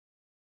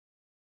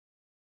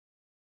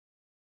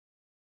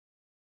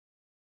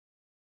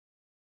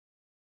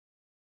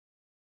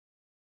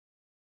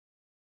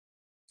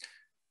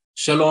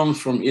Shalom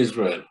from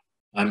Israel.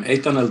 I'm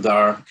Eitan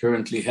Eldar,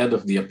 currently head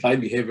of the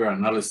Applied Behavior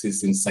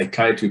Analysis in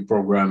Psychiatry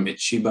Program at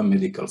Sheba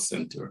Medical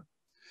Center.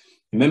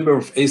 A member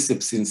of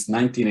AIESEP since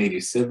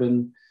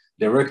 1987,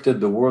 directed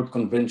the World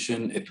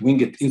Convention at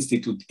Wingate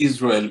Institute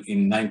Israel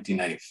in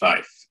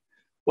 1995.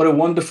 What a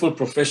wonderful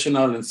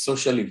professional and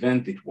social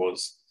event it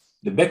was.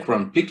 The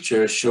background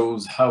picture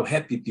shows how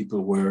happy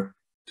people were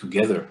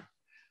together.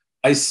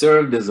 I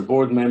served as a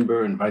board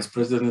member and vice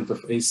president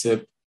of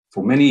AIESEP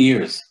for many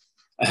years.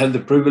 I had the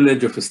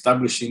privilege of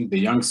establishing the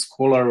Young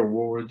Scholar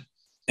Award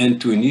and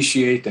to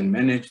initiate and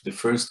manage the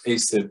first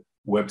AIESEP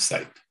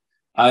website.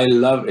 I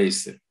love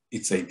AIESEP,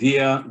 its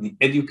idea, the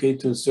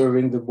educators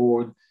serving the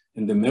board,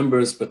 and the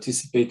members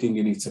participating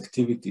in its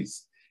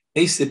activities.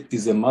 AIESEP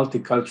is a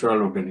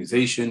multicultural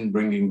organization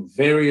bringing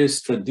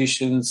various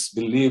traditions,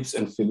 beliefs,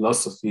 and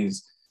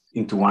philosophies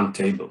into one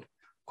table.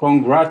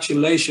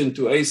 Congratulations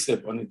to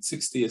AIESEP on its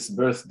 60th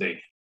birthday.